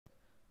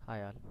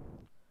Hi all,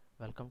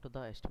 welcome to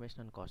the Estimation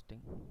and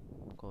Costing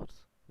course,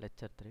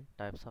 Lecture 3,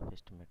 Types of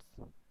Estimates.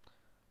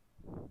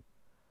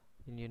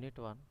 In Unit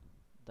 1,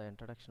 the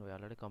introduction, we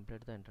already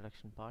completed the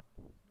introduction part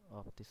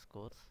of this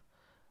course,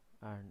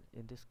 and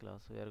in this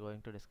class we are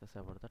going to discuss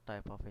about the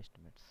type of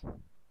estimates.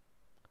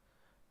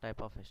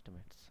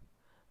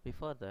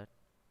 Before that,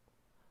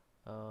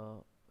 uh,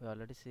 we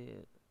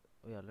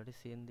already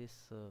seen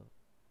this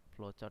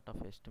flowchart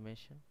of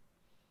estimation.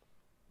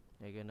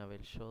 Again, I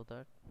will show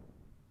that.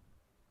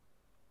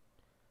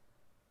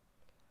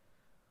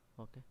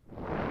 Okay,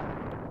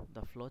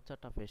 the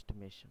flowchart of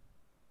estimation.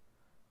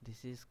 This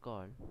is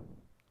called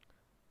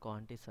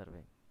quantity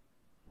surveying.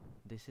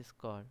 This is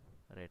called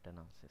rate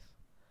analysis.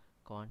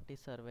 Quantity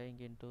surveying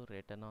into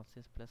rate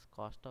analysis plus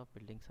cost of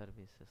building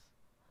services.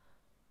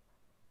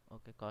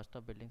 Okay, cost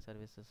of building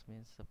services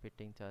means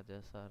fitting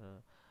charges or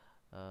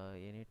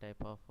any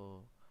type of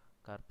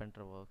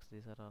carpenter works.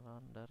 These are all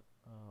under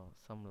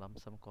some lump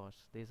sum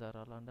costs. These are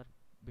all under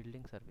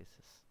building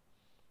services.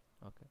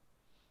 Okay.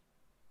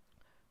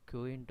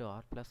 Q into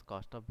R plus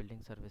cost of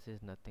building service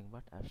is nothing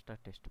but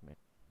abstract estimate.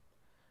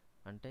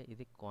 అంటే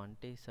ఇది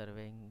quantity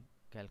surveying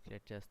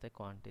calculate చేస్తే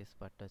quantities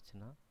బట్టి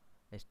వచ్చిన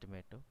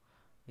estimate.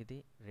 ఇది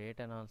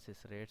rate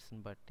analysis,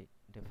 రేట్స్ని బట్టి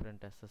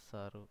different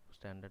SSR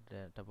standard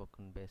data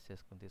బుక్ని base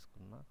చేసుకుని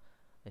తీసుకున్న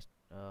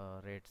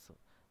రేట్స్,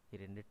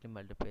 ఈ రెండింటిని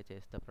మల్టిప్లై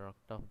చేస్తే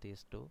product of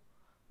these two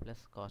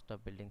plus cost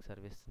of building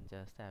సర్వీస్ని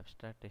చేస్తే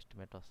అబ్స్ట్రాక్ట్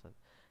ఎస్టిమేట్ వస్తుంది.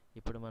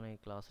 ఇప్పుడు మనం ఈ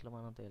క్లాస్లో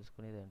మనం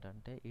తెలుసుకునేది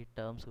ఏంటంటే ఈ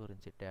టర్మ్స్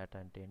గురించి. డేటా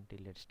అంటే ఏంటి,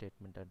 లెట్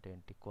స్టేట్మెంట్ అంటే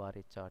ఏంటి,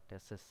 quarry chart,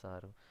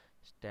 SSR,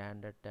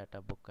 standard data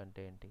book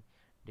అంటే ఏంటి,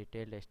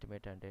 డీటెయిల్డ్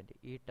ఎస్టిమేట్ అంటే ఏంటి,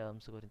 ఈ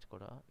టర్మ్స్ గురించి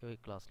కూడా ఈ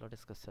క్లాస్లో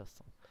డిస్కస్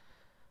చేస్తాం.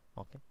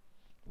 Okay,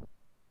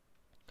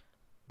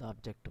 the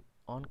objective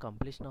on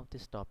completion of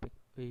this topic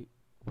we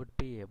would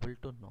be able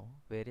to know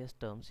various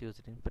terms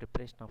used in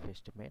preparation of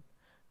estimate,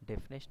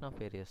 definition of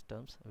various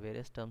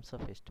terms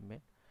of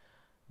estimate,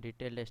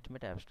 detailed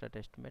estimate, abstract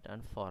estimate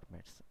and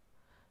formats.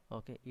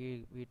 Okay,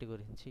 వీటి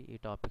గురించి, ఈ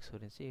topics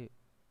గురించి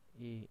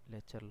ఈ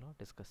లెక్చర్లో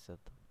discuss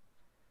చేద్దాం.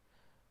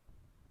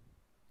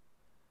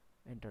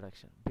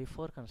 Introduction.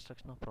 Before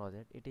construction of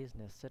project, it is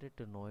necessary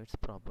to know its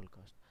probable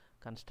cost.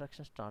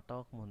 Construction start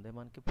అవ్వకముందే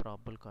మనకి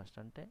probable cost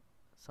అంటే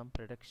సమ్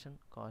ప్రిడిక్షన్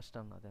కాస్ట్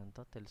అన్నది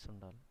ఎంతో తెలిసి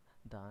ఉండాలి.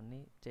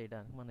 దాన్ని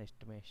చేయడానికి మన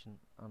ఎస్టిమేషన్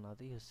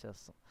అన్నది యూస్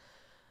చేస్తాం.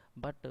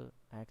 But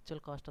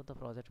actual cost of the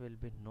project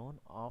will be known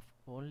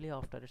only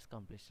after it's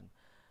completion.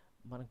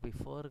 మనకు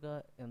బిఫోర్గా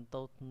ఎంత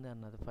అవుతుంది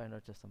అన్నది ఫైండ్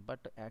అవుట్ చేస్తాం.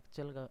 బట్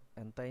యాక్చువల్గా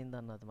ఎంత అయింది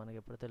అన్నది మనకి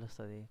ఎప్పుడు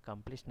తెలుస్తుంది?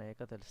 కంప్లీషన్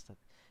అయ్యాక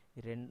తెలుస్తుంది.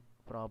 ఈ రెండు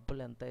ప్రాబబుల్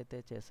ఎంత అయితే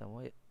చేసామో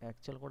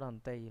యాక్చువల్ కూడా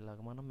అంతే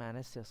అయ్యేలాగా మనం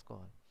మేనేజ్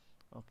చేసుకోవాలి.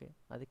 ఓకే,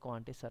 అది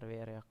క్వాంటిటీ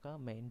సర్వేయర్ యొక్క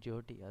మెయిన్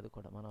డ్యూటీ. అది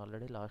కూడా మనం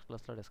ఆల్రెడీ లాస్ట్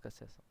క్లాస్లో డిస్కస్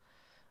చేసాం.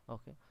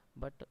 ఓకే,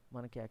 బట్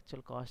మనకి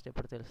యాక్చువల్ కాస్ట్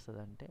ఎప్పుడు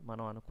తెలుస్తుంది అంటే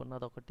మనం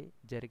అనుకున్నది ఒకటి,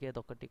 జరిగేది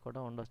ఒకటి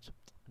కూడా ఉండొచ్చు.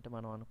 అంటే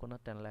మనం అనుకున్న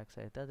 10 lakhs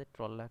అయితే అది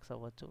 12 lakhs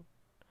అవ్వచ్చు,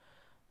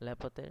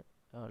 లేకపోతే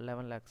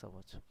 11 lakhs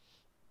అవ్వచ్చు.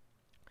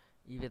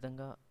 ఈ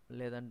విధంగా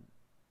లేదంటే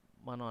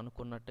మనం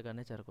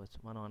అనుకున్నట్టుగానే జరగవచ్చు.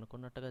 మనం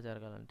అనుకున్నట్టుగా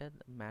జరగాలంటే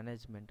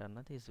మేనేజ్మెంట్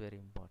అన్నది ఈజ్ వెరీ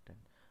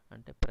ఇంపార్టెంట్.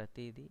 అంటే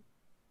ప్రతిదీ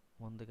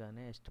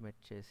ముందుగానే ఎస్టిమేట్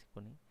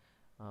చేసుకుని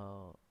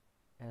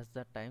as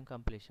the time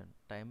completion,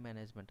 time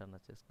management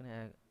అన్నది చేసుకుని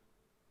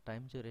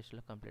టైం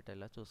డ్యూరేషన్లో కంప్లీట్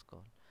అయ్యేలా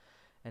చూసుకోవాలి.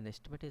 And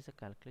estimate is a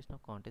calculation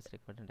of quantities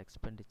required and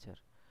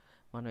expenditure.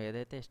 మనం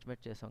ఏదైతే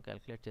ఎస్టిమేట్ చేసామో,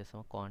 క్యాలిక్యులేట్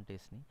చేసామో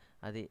క్వాంటిటీస్ని,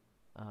 అది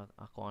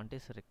ఆ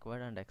క్వాంటిటీస్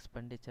రిక్వైర్డ్ అండ్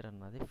ఎక్స్పెండిచర్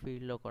అన్నది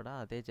ఫీల్డ్లో కూడా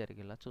అదే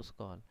జరిగేలా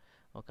చూసుకోవాలి.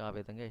 ఆ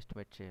విధంగా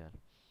ఎస్టిమేట్ చేయాలి.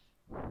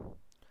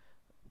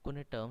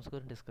 కొన్ని టర్మ్స్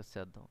గురించి డిస్కస్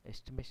చేద్దాం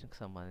ఎస్టిమేషన్కి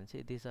సంబంధించి.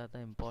 These are the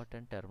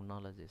important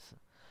terminologies.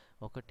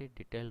 ఒకటి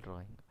డీటెయిల్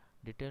డ్రాయింగ్.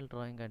 డీటెయిల్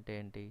డ్రాయింగ్ అంటే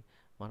ఏంటి?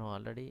 మనం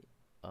ఆల్రెడీ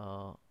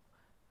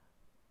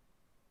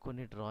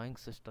కొన్ని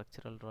డ్రాయింగ్స్,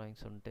 స్ట్రక్చరల్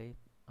డ్రాయింగ్స్ ఉంటాయి,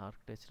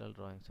 ఆర్కిటెక్చరల్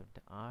డ్రాయింగ్స్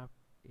ఉంటాయి.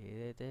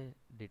 ఏదైతే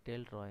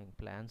డీటెయిల్ డ్రాయింగ్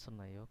ప్లాన్స్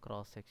ఉన్నాయో,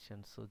 cross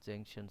sections,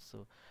 junctions,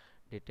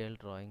 detail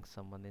drawings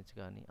సంబంధించి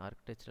కానీ,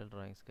 ఆర్కిటెక్చరల్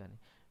డ్రాయింగ్స్ కానీ,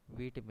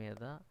 వీటి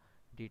మీద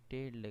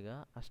డీటెయిల్డ్గా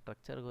ఆ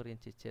స్ట్రక్చర్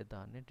గురించి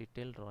ఇచ్చేదాన్ని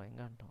డీటెయిల్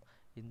డ్రాయింగ్ అంటాం.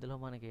 ఇందులో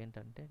మనకి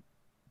ఏంటంటే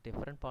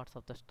different parts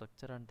of the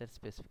structure and there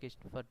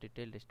specification for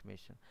detailed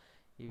estimation.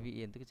 ఇవి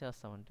ఎందుకు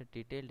చేస్తామంటే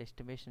డీటెయిల్డ్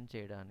ఎస్టిమేషన్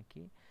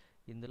చేయడానికి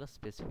ఇందులో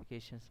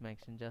స్పెసిఫికేషన్స్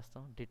మెన్షన్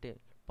చేస్తాం.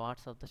 Detail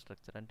parts of the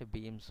structure అంటే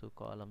బీమ్స్,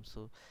 కాలమ్స్,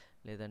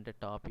 లేదంటే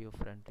top view,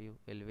 front view,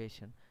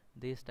 elevation,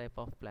 these type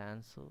of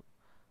plans,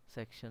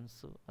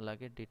 sections,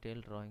 అలాగే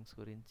detail drawings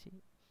గురించి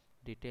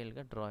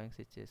డీటెయిల్గా డ్రాయింగ్స్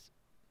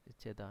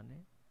ఇచ్చేదాన్ని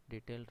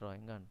డీటెయిల్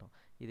డ్రాయింగ్ అంటాం.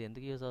 ఇది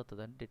ఎందుకు యూజ్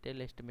అవుతుంది అంటే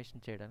డీటెయిల్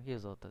ఎస్టిమేషన్ చేయడానికి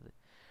యూజ్ అవుతుంది.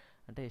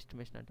 అంటే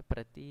ఎస్టిమేషన్ అంటే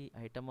ప్రతి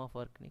ఐటమ్ ఆఫ్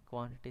వర్క్ని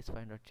క్వాంటిటీస్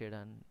ఫైండ్ అవుట్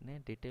చేయడాన్ని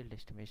డీటెయిల్డ్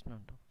ఎస్టిమేషన్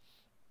అంటాం.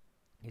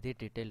 ఇది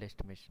డీటెయిల్డ్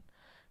ఎస్టిమేషన్.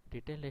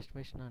 డీటెయిల్డ్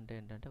ఎస్టిమేషన్ అంటే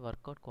ఏంటంటే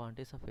work out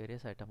quantities of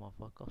various item of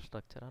work of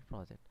structure are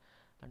project.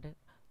 అంటే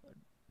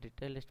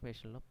డీటెయిల్డ్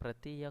ఎస్టిమేషన్లో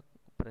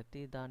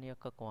ప్రతి దాని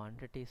యొక్క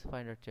క్వాంటిటీస్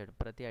ఫైండ్ అవుట్ చేయడం.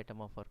 ప్రతి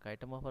ఐటమ్ ఆఫ్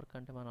వర్క్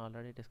అంటే మనం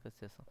ఆల్రెడీ డిస్కస్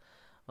చేస్తాం.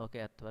 ఓకే,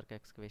 ఎర్త్ వర్క్,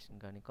 ఎక్స్కవేషన్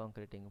కానీ,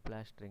 concreting,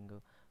 plastering,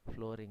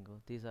 flooring,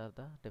 these are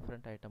the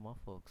different item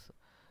of works.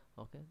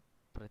 Okay,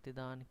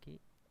 ప్రతిదానికి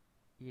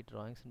ఈ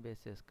డ్రాయింగ్స్ని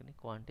బేస్ చేసుకుని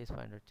క్వాంటిటీస్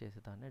ఫైండ్ అవుట్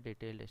చేసేదాన్ని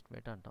డీటెయిల్డ్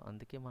ఎస్టిమేట్ అంటాం.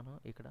 అందుకే మనం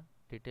ఇక్కడ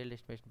డీటెయిల్డ్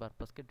ఎస్టిమేషన్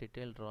పర్పస్కి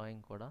డీటెయిల్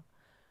డ్రాయింగ్ కూడా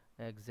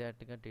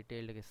ఎగ్జాక్ట్గా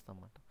డీటెయిల్డ్గా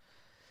ఇస్తామన్నమాట.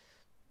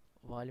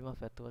 Volume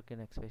of earth work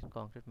in ఎక్స్పెక్షన్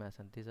concrete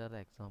Mason, these are the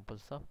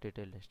examples of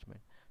detailed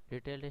estimate.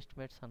 Detailed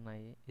estimates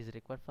అన్నాయి is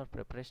required for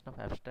preparation of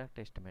abstract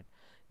estimate.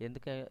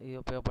 ఎందుకు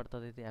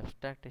ఉపయోగపడుతుంది ఇది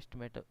అబ్స్ట్రాక్ట్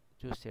ఎస్టిమేట్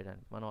చూస్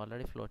చేయడానికి? మనం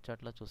ఆల్రెడీ ఫ్లో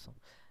చార్ట్లో చూసాం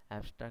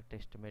అబ్స్ట్రాక్ట్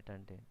ఎస్టిమేట్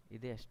అంటే.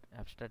 ఇది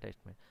అబ్స్ట్రాక్ట్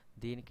ఎస్టిమేట్,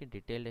 దీనికి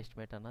డీటెయిల్డ్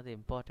ఎస్టిమేట్ అన్నది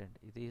ఇంపార్టెంట్.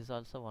 ఇది is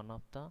also one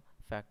of the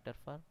factor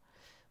for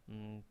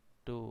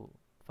to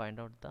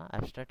find out the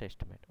abstract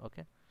estimate.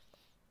 Okay,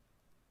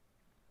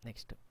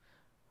 next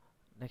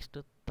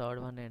third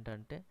one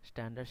ఏంటంటే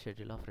standard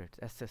schedule of rates,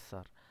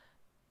 SSR.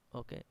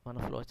 Okay, మన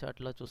flow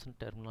చార్ట్లో చూసిన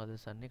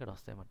terminologies అన్నీ ఇక్కడ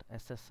వస్తాయన్నమాట.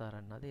 ఎస్ఎస్ఆర్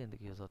అన్నది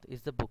ఎందుకు యూజ్ అవుతుంది?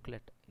 Is the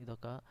booklet. ఇది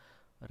ఒక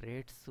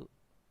రేట్స్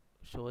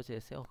షో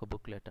చేసే ఒక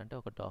బుక్లెట్, అంటే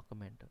ఒక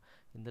డాక్యుమెంట్.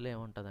 ఇందులో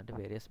ఏముంటుంది అంటే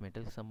వేరియస్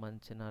మెటీరియల్కి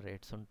సంబంధించిన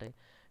రేట్స్ ఉంటాయి,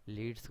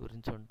 లీడ్స్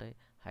గురించి ఉంటాయి,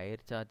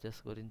 హైర్ ఛార్జెస్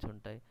గురించి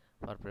ఉంటాయి,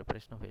 ఫర్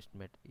ప్రిపరేషన్ ఆఫ్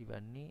ఎస్టిమేట్.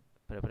 ఇవన్నీ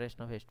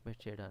ప్రిపరేషన్ ఆఫ్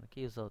ఎస్టిమేట్ చేయడానికి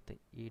యూజ్ అవుతాయి.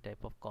 ఈ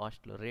టైప్ ఆఫ్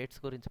కాస్ట్లో రేట్స్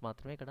గురించి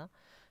మాత్రమే ఇక్కడ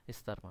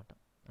ఇస్తారన్నమాట.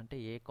 అంటే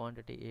ఏ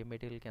క్వాంటిటీ ఏ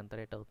మెటీరియల్కి ఎంత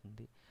రేట్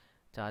అవుతుంది,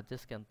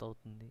 ఛార్జెస్కి ఎంత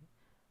అవుతుంది.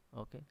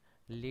 ఓకే,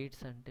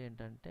 లీడ్స్ అంటే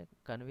ఏంటంటే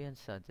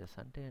కన్వీనియన్స్ ఛార్జెస్,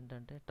 అంటే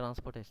ఏంటంటే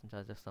ట్రాన్స్పోర్టేషన్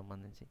ఛార్జెస్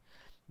సంబంధించి.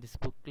 This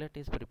booklet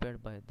is prepared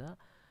by the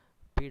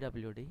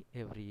PWD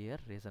every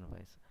year reason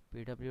wise.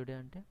 PWD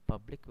అంటే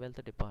పబ్లిక్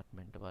వెల్త్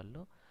డిపార్ట్మెంట్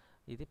వాళ్ళు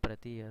ఇది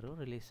ప్రతి ఇయర్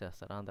రిలీజ్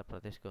చేస్తారు,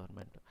 ఆంధ్రప్రదేశ్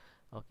గవర్నమెంట్.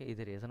 ఓకే,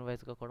 ఇది రీజన్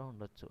వైజ్గా కూడా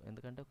ఉండొచ్చు,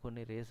 ఎందుకంటే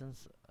కొన్ని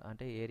రీజన్స్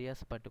అంటే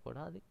ఏరియాస్ బట్టి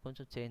కూడా అది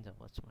కొంచెం చేంజ్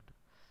అవ్వచ్చు అన్నమాట.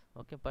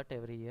 Okay, but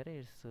every year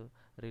it's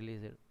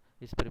released,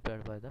 it's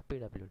prepared by the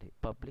PWD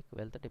public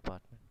wealth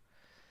department.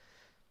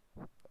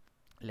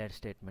 Lead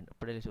statement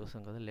ఇప్పుడు వెళ్ళి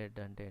చూసాం కదా. లెడ్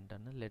అంటే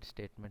ఏంటన్నా, లెడ్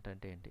స్టేట్మెంట్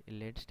అంటే ఏంటి?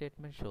 Lead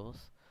statement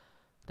shows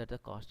that the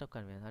cost of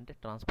convenience, అంటే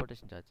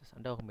ట్రాన్స్పోర్టేషన్ ఛార్జెస్.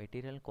 అంటే ఒక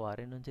మెటీరియల్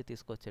క్వారీ నుంచి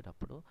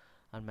తీసుకొచ్చేటప్పుడు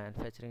ఆ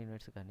మ్యానుఫ్యాక్చరింగ్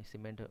యూనిట్స్ కానీ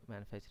సిమెంట్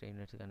మ్యానుఫ్యాక్చరింగ్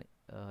యూనిట్స్ కానీ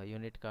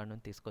యూనిట్ కాడ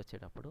నుంచి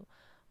తీసుకొచ్చేటప్పుడు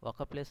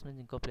ఒక ప్లేస్ నుంచి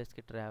ఇంకో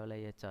ప్లేస్కి ట్రావెల్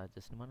అయ్యే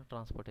ఛార్జెస్ని మనం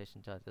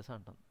ట్రాన్స్పోర్టేషన్ ఛార్జెస్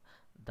అంటాం.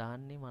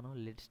 దాన్ని మనం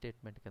లిడ్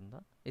స్టేట్మెంట్ కింద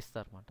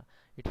ఇస్తారన్నమాట.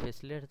 It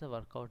facilitate the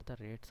work out the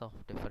rates of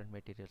different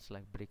materials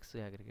like bricks,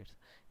 aggregates.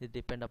 ఇది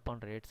డిపెండ్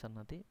అపాన్ రేట్స్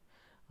అన్నది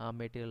ఆ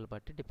మెటీరియల్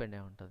బట్టి డిపెండ్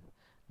అయి ఉంటుంది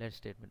లెడ్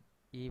స్టేట్మెంట్.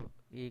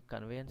 ఈ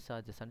కన్వేయన్స్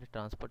ఛార్జెస్ అంటే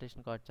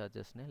ట్రాన్స్పోర్టేషన్ కాస్ట్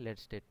ఛార్జెస్ని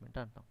లెడ్ స్టేట్మెంట్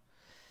అంటాం.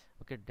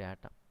 ఓకే,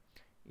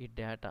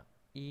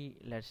 ఈ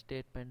lead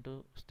statement,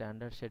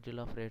 standard schedule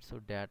of rates,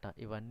 data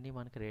ఇవన్నీ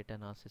మనకి రేట్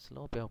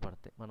అనాలిసిస్లో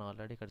ఉపయోగపడతాయి. మనం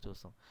ఆల్రెడీ ఇక్కడ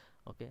చూసాం.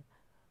 Okay,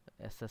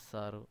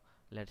 SSR,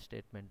 lead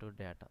statement,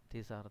 data,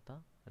 these are the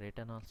rate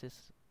analysis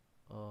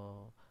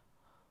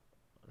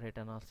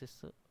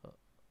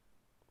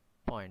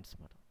points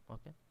మరి.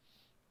 ఓకే,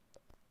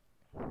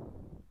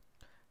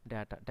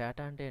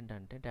 డేటా అంటే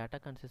ఏంటంటే data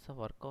consist of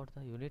work out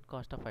the unit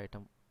cost of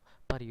item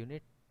per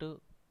unit.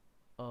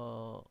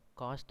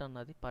 Cost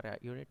అన్నది per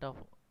unit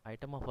of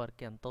item of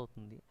work ఎంత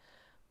అవుతుంది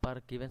per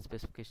given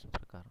specification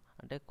ప్రకారం.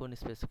 అంటే కొన్ని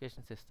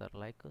specifications ఇస్తారు,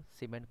 లైక్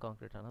సిమెంట్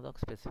కాంక్రీట్ అన్నది ఒక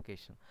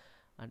స్పెసిఫికేషన్,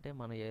 అంటే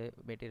మనం ఏ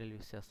మెటీరియల్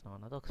యూస్ చేస్తున్నాం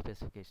అన్నది ఒక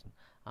స్పెసిఫికేషన్.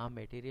 ఆ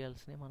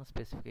మెటీరియల్స్ని మనం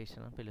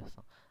స్పెసిఫికేషన్ అని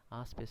పిలుస్తాం.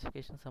 ఆ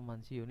స్పెసిఫికేషన్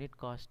సంబంధించి యూనిట్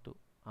కాస్ట్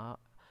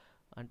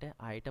అంటే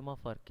ఆ ఐటమ్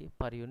ఆఫ్ వర్క్కి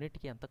పర్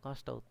యూనిట్కి ఎంత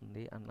కాస్ట్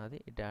అవుతుంది అన్నది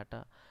ఈ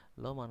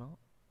డేటాలో మనం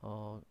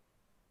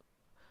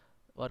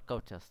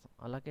వర్కౌట్ చేస్తాం.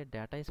 అలాగే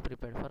data is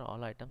prepared for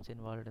all items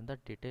involved in the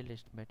detailed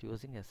estimate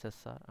using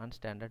SSR and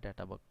standard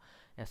data book.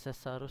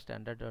 SSR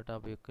standard data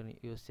బుక్ని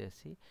యూజ్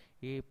చేసి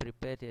ఈ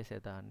ప్రిపేర్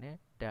చేసేదాన్నే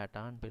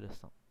డేటా అని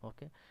పిలుస్తాం.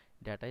 Okay,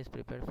 data is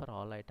prepared for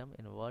all item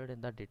involved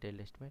in the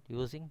detailed estimate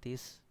using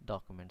these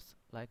documents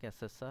like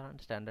SSR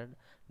and standard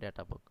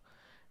data book.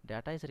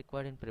 Data is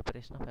required in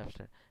preparation of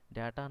abstract.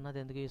 Data అన్నది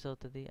ఎందుకు use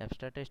అవుతుంది?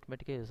 Abstract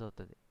ఎస్టిమేట్కే use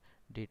అవుతుంది.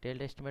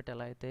 Detailed estimate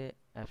ఎలా అయితే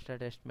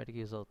abstract ఎస్టిమేట్కి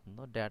use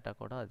అవుతుందో data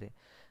కూడా అదే.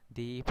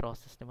 ఈ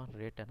ప్రాసెస్ని మనం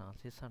రేట్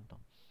అనాలిసిస్ అంటాం.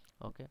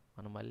 ఓకే,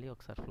 మనం మళ్ళీ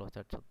ఒకసారి ఫ్లో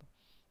చార్ట్ చూద్దాం.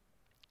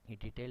 ఈ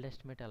డీటెయిల్డ్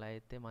ఎస్టిమేట్ ఎలా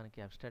అయితే మనకి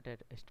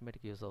అబ్స్ట్రాక్ట్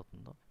ఎస్టిమేట్కి యూజ్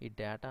అవుతుందో ఈ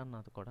డేటా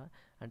అన్నది కూడా,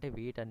 అంటే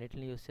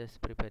వీటన్నిటిని యూజ్ చేసి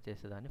ప్రిపేర్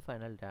చేసేదాన్ని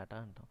ఫైనల్ డేటా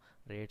అంటాం,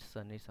 రేట్స్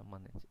అన్నిటికి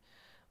సంబంధించి.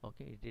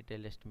 ఓకే, ఈ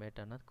డీటెయిల్ ఎస్టిమేట్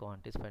అన్నది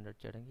క్వాంటిటీస్ ఫైండ్ అవుట్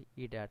చేయడానికి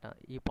ఈ డేటా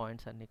ఈ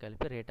పాయింట్స్ అన్నీ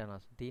కలిపి రేట్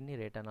అనాలిసిస్, దీన్ని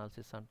రేట్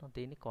అనాలిసిస్ అంటాం,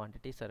 దీన్ని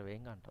క్వాంటిటీ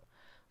సర్వేయింగ్ అంటాం.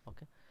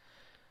 Okay,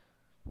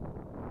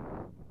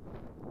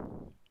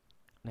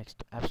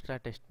 next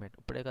abstract estimate.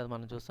 ఇప్పుడే కదా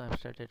మనం చూస్తాం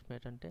అబ్స్ట్రాక్ట్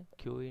ఎస్టిమేట్ అంటే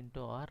queue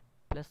into are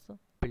plus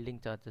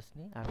building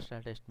ఛార్జెస్ని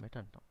abstract estimate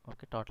అంటాం.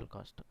 Okay, total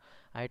cost.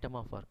 Item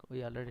of work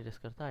we already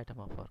discuss the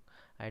item of work.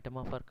 Item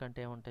of work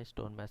అంటే ఏముంటాయి?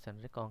 Stone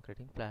masonry,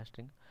 concreting,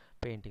 plastering,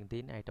 painting,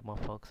 దీన్ని item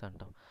of works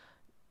అంటాం.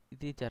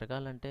 ఇది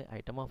జరగాలంటే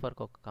item of work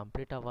ఒక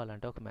complete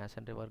అవ్వాలంటే ఒక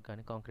మ్యాసనరీ వర్క్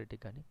కానీ కాంక్రీట్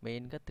కానీ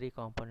మెయిన్గా 3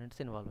 కాంపోనెంట్స్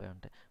ఇన్వాల్వ్ అయి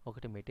ఉంటాయి.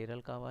 ఒకటి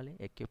మెటీరియల్ కావాలి,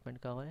 ఎక్విప్మెంట్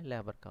కావాలి,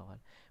 లేబర్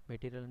కావాలి.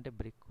 మెటీరియల్ అంటే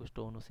బ్రిక్,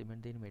 స్టోన్,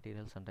 సిమెంట్, దీని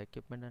మెటీరియల్స్ అంటాయి.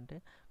 ఎక్విప్మెంట్ అంటే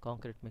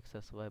concrete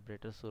mixers,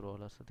 vibrators,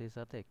 rollers, these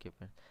are the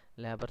equipment.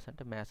 Labours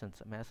అంటే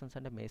మ్యాసన్స్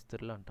అంటే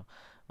మేస్త్రులు అంటాం.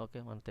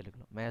 ఓకే, మన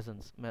తెలుగులో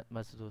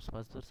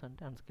మజ్దూర్స్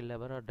అంటే అన్స్కిల్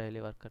లేబర్ ఆర్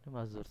డైలీ వర్కర్ని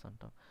మజ్దూర్స్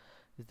అంటాం.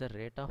 Is the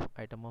rate of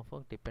item of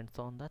work depends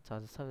on the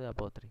charges of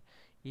above 3.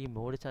 ఈ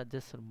 3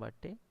 ఛార్జెస్ని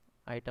బట్టి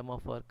ఐటమ్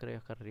ఆఫ్ వర్క్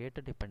యొక్క రేట్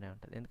డిపెండ్ అయి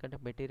ఉంటుంది. ఎందుకంటే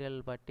మెటీరియల్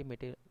బట్టి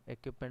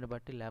ఎక్విప్మెంట్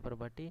బట్టి లేబర్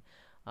బట్టి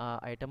ఆ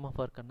ఐటమ్ ఆఫ్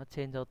వర్క్ అన్నది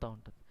చేంజ్ అవుతూ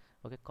ఉంటుంది.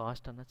 ఓకే,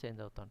 కాస్ట్ అన్నది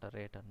చేంజ్ అవుతూ ఉంటుంది,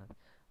 రేట్ అన్నది.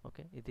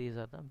 Okay, these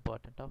are the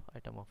important of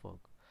item of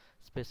work.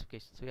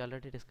 Specifications we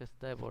already discuss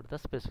about the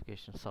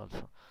specifications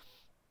also.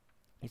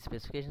 ఈ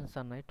స్పెసిఫికేషన్స్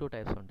అన్నవి 2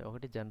 టైప్స్ ఉంటాయి.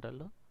 ఒకటి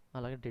జనరల్,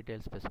 అలాగే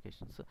డీటెయిల్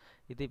స్పెసిఫికేషన్స్.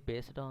 ఇది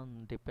based on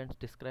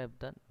describe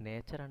the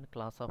nature and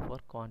class of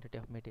work, quantity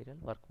of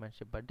material,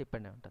 workmanship బట్టి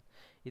depend అయి ఉంటుంది.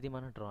 ఇది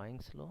మన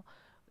డ్రాయింగ్స్లో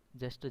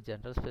జస్ట్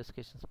జనరల్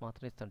స్పెసిఫికేషన్స్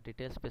మాత్రం ఇస్తాం.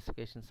 డీటెయిల్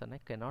స్పెసిఫికేషన్స్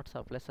అనేవి cannot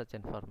supply such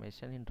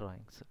information in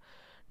drawings,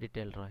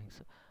 detail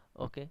drawings.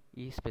 Okay,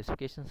 ఈ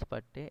స్పెసిఫికేషన్స్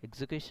బట్టే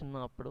ఎగ్జిక్యూషన్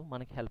అప్పుడు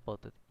మనకి హెల్ప్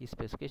అవుతుంది. ఈ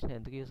స్పెసిఫికేషన్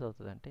ఎందుకు యూజ్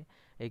అవుతుంది అంటే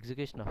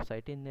ఎగ్జిక్యూషన్ ఆఫ్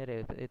సైట్ ఇంజనీర్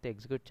ఏదైతే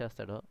ఎగ్జిక్యూట్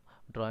చేస్తాడో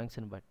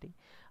డ్రాయింగ్స్ని బట్టి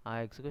ఆ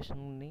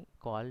ఎగ్జిక్యూషన్ని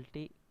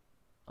క్వాలిటీ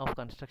ఆఫ్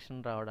కన్స్ట్రక్షన్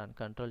రావడానికి,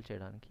 కంట్రోల్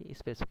చేయడానికి ఈ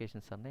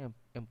స్పెసిఫికేషన్స్ అన్నీ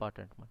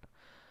ఇంపార్టెంట్ అన్నమాట.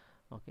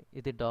 ఓకే,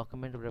 ఇది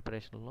డాక్యుమెంట్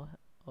ప్రిపరేషన్లో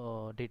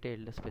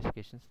డీటెయిల్డ్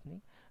స్పెసిఫికేషన్స్ని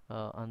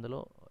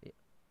అందులో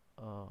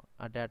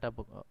ఆ డేటా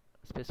బుక్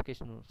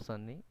స్పెసిఫికేషన్స్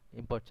అన్నీ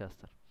ఇంపోర్ట్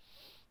చేస్తారు.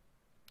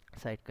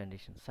 సైట్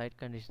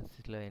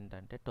కండిషన్స్లో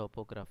ఏంటంటే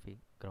topography,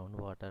 ground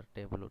water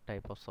table,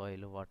 type of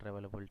soil, water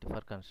availability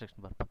for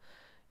construction purpose,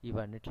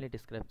 ఇవన్నిటిని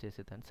డిస్క్రైబ్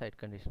చేసేదాన్ని సైట్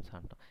కండిషన్స్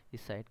అంటాం. ఈ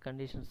సైట్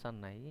కండిషన్స్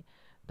అన్నాయి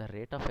the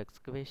rate of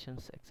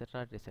excavations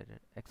etcetera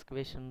decided.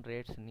 Excavation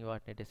రేట్స్ని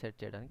వాటిని డిసైడ్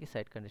చేయడానికి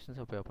సైట్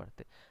కండిషన్స్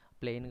ఉపయోగపడతాయి.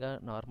 ప్లెయిన్గా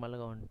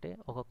నార్మల్గా ఉంటే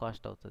ఒక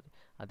కాస్ట్ అవుతుంది.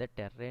 అదే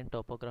టెర్రెయిన్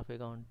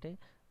టోపోగ్రఫీగా ఉంటే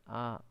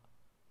ఆ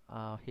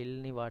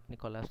హిల్ని వాటిని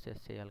కొలాప్స్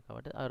చేయాలి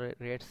కాబట్టి ఆ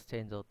రేట్స్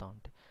చేంజ్ అవుతూ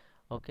ఉంటాయి.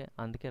 ఓకే,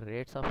 అందుకే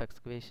రేట్స్ ఆఫ్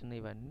ఎక్స్కవేషన్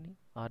ఇవన్నీ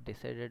are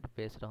decided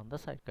based on the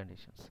site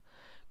conditions.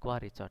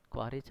 Quarry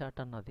chart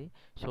అన్నది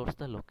shows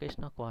the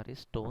location of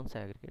queries, stones,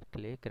 aggregate,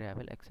 clay,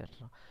 gravel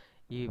etcetera.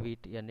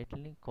 వీటి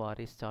అన్నిటిని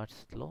క్వారీస్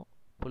చార్ట్స్లో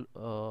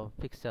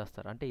ఫిక్స్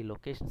చేస్తారు. అంటే ఈ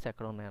లొకేషన్స్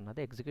ఎక్కడ ఉన్నాయి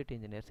అన్నది ఎగ్జిక్యూటివ్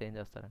ఇంజనీర్స్ ఏం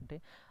చేస్తారంటే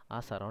ఆ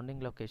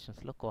సరౌండింగ్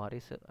లొకేషన్స్లో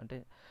క్వారీస్ అంటే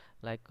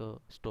లైక్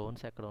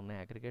స్టోన్స్ ఎక్కడ ఉన్నాయి,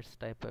 అగ్రిగేట్స్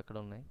టైప్ ఎక్కడ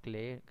ఉన్నాయి,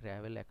 క్లే,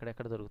 గ్రావెల్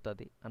ఎక్కడెక్కడ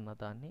దొరుకుతుంది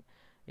అన్నదాన్ని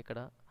ఇక్కడ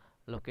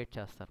లొకేట్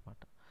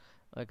చేస్తారన్నమాట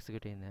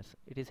executive engineers.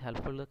 It is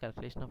helpful the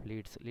calculation of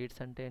leads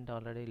అంటే ఏంటి,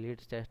 ఆల్రెడీ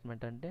లీడ్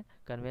స్టేట్మెంట్ అంటే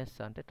కన్వేన్స్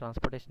అంటే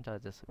ట్రాన్స్పోర్టేషన్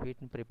ఛార్జెస్,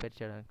 వీటిని ప్రిపేర్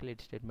చేయడానికి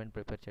లీడ్ స్టేట్మెంట్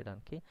ప్రిపేర్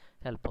చేయడానికి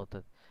హెల్ప్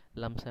అవుతుంది.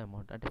 లంప్స్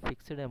అమౌంట్ అంటే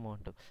ఫిక్స్డ్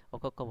అమౌంట్,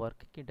 ఒక్కొక్క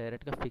వర్క్కి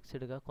డైరెక్ట్గా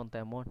ఫిక్స్డ్గా కొంత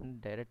అమౌంట్ని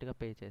డైరెక్ట్గా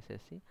పే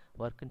చేసేసి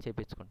వర్క్ని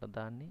చేయించుకుంటాం.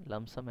 దాన్ని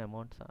lump sum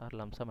amounts are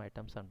lump sum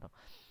items అంటాం.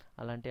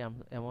 అలాంటి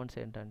అమౌంట్స్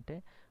ఏంటంటే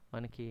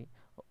మనకి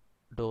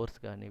డోర్స్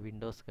కానీ,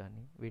 విండోస్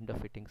కానీ, విండో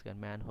ఫిట్టింగ్స్ కానీ,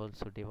 మ్యాన్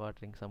హోల్స్,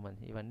 డివాటరింగ్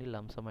సంబంధించి ఇవన్నీ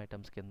లంసమ్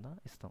ఐటమ్స్ కింద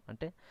ఇస్తాం.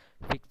 అంటే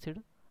fixed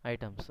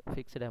items,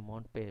 fixed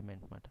amount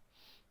payment అన్నమాట.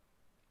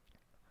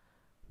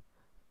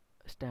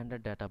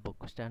 స్టాండర్డ్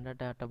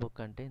డేటా బుక్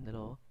అంటే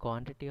ఇందులో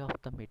quantity of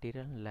the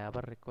material and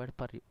labour required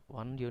per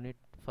 1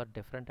 unit for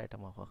different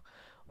item of work.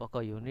 ఒక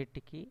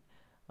యూనిట్కి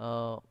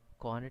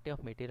క్వాంటిటీ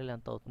ఆఫ్ మెటీరియల్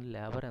ఎంత అవుతుంది,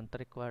 లేబర్ ఎంత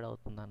రిక్వైర్డ్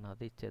అవుతుంది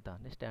అన్నది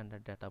ఇచ్చేదాన్ని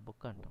స్టాండర్డ్ డేటా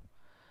బుక్ అంటాం.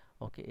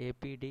 ఓకే,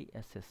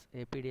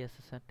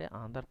 ఏపీడిఎస్ఎస్ అంటే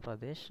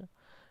ఆంధ్రప్రదేశ్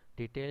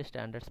డీటెయిల్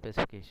స్టాండర్డ్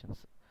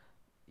స్పెసిఫికేషన్స్.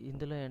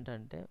 ఇందులో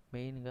ఏంటంటే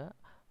మెయిన్గా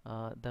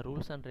ద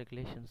రూల్స్ అండ్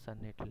రెగ్యులేషన్స్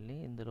అన్నిటిని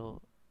ఇందులో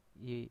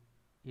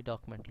ఈ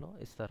డాక్యుమెంట్లో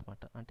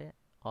ఇస్తారన్నమాట. అంటే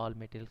ఆల్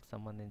మెటీరియల్స్కి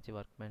సంబంధించి,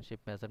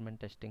 వర్క్మెన్షిప్, మెజర్మెంట్,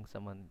 టెస్టింగ్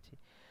సంబంధించి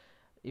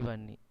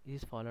ఇవన్నీ.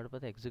 Is followed by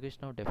the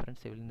execution of different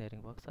civil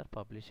engineering works are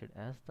published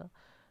as the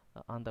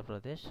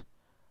Andhra Pradesh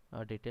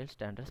detailed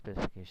standard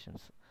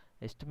specifications.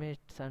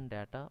 Estimates and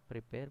data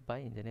prepared by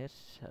engineers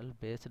shall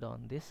based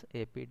on this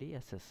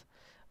APDSS.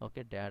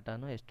 Okay,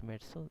 డేటాను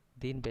estimates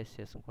దీన్ని base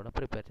చేసుకుని కూడా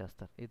prepare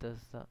చేస్తారు. ఇది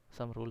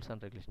some rules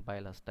and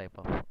regulation, type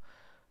of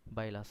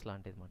bylaws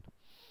లాంటిది అన్నమాట.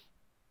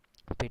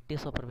 పెట్టి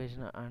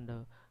supervision and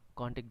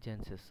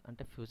కాంటింజెన్సీస్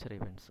అంటే ఫ్యూచర్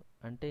ఈవెంట్స్.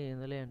 అంటే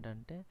ఇందులో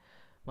ఏంటంటే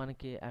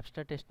మనకి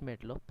అబ్స్ట్రాక్ట్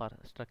ఎస్టిమేట్లో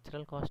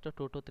స్ట్రక్చరల్ కాస్ట్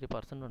 2 to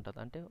 3% ఉంటుంది.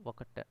 అంటే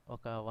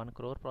ఒక 1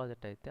 crore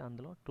ప్రాజెక్ట్ అయితే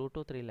అందులో 2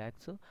 to 3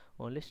 lakhs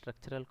ఓన్లీ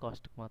స్ట్రక్చరల్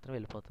కాస్ట్కి మాత్రం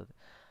వెళ్ళిపోతుంది.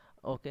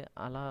 ఓకే,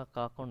 అలా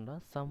కాకుండా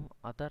సమ్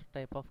అదర్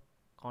టైప్ ఆఫ్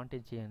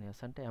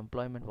కాంటింజెన్సీస్ అంటే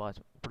ఎంప్లాయ్మెంట్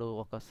ఇప్పుడు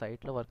ఒక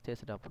సైట్లో వర్క్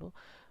చేసేటప్పుడు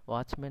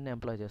వాచ్మెన్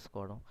ఎంప్లాయ్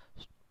చేసుకోవడం,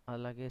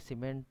 అలాగే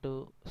సిమెంట్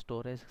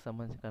స్టోరేజ్కి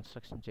సంబంధించి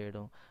కన్స్ట్రక్షన్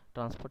చేయడం,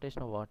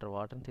 ట్రాన్స్పోర్టేషన్ ఆఫ్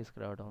వాటర్ని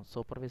తీసుకురావడం,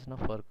 సూపర్విజన్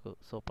ఆఫ్ వర్క్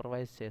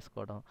సూపర్వైజ్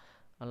చేసుకోవడం,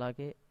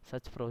 అలాగే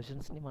సచ్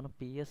ప్రొవిజన్స్ని మనం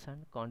పిఎస్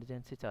అండ్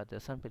కాంటిజెన్సీ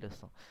ఛార్జెస్ అని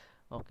పిలుస్తాం.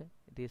 Okay,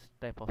 these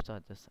type of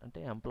charges అంటే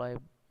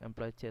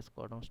ఎంప్లాయ్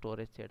చేసుకోవడం,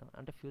 స్టోరేజ్ చేయడం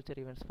అంటే ఫ్యూచర్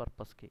ఈవెంట్స్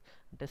పర్పస్కి.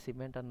 అంటే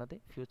సిమెంట్ అన్నది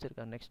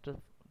ఫ్యూచర్గా నెక్స్ట్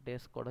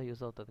డేస్ కూడా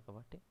యూజ్ అవుతుంది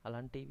కాబట్టి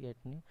అలాంటి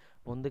వీటిని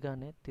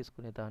ముందుగానే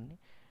తీసుకునే దాన్ని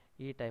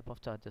ఈ టైప్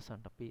ఆఫ్ ఛార్జెస్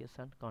అంటాం, PS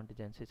and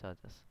contingency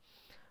charges.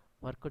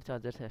 Work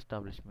charges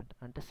establishment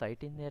అంటే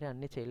సైట్ ఇంజనీర్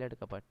అన్నీ చేయలేడు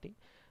కాబట్టి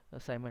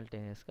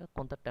సైమల్టేనియస్గా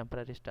కొంత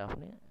టెంపరీ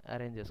స్టాఫ్ని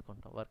అరేంజ్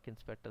చేసుకుంటాం. వర్క్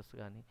ఇన్స్పెక్టర్స్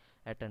కానీ,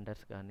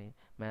 అటెండర్స్ కానీ,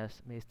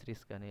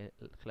 మేస్త్రీస్ కానీ,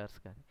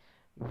 క్లర్క్స్ కానీ,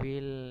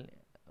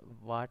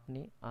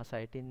 వాటిని ఆ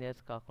సైట్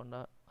ఇంజనీర్స్ కాకుండా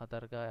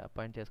అదర్గా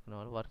అపాయింట్ చేసుకునే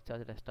వాళ్ళు వర్క్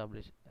ఛార్జ్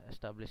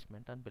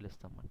ఎస్టాబ్లిష్మెంట్ అని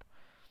పిలుస్తాం అన్నమాట.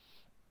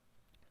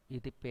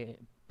 ఇది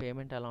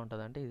పేమెంట్ ఎలా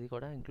ఉంటుంది అంటే ఇది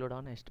కూడా include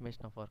on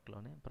estimation of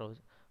వర్క్లోనే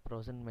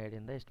provision made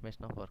in the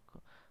estimation of work.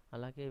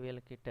 అలాగే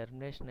వీళ్ళకి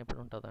టెర్మినేషన్ ఎప్పుడు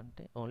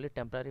ఉంటుందంటే ఓన్లీ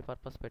టెంపరీ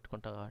పర్పస్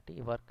పెట్టుకుంటారు కాబట్టి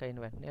ఈ వర్క్ అయిన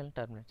వెంటనే వీళ్ళు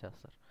టర్మినేట్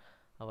చేస్తారు.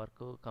 ఆ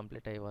వర్క్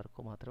కంప్లీట్ అయ్యే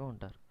వరకు మాత్రమే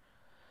ఉంటారు.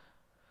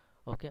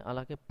 ఓకే,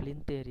 అలాగే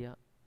ప్లింత్ ఏరియా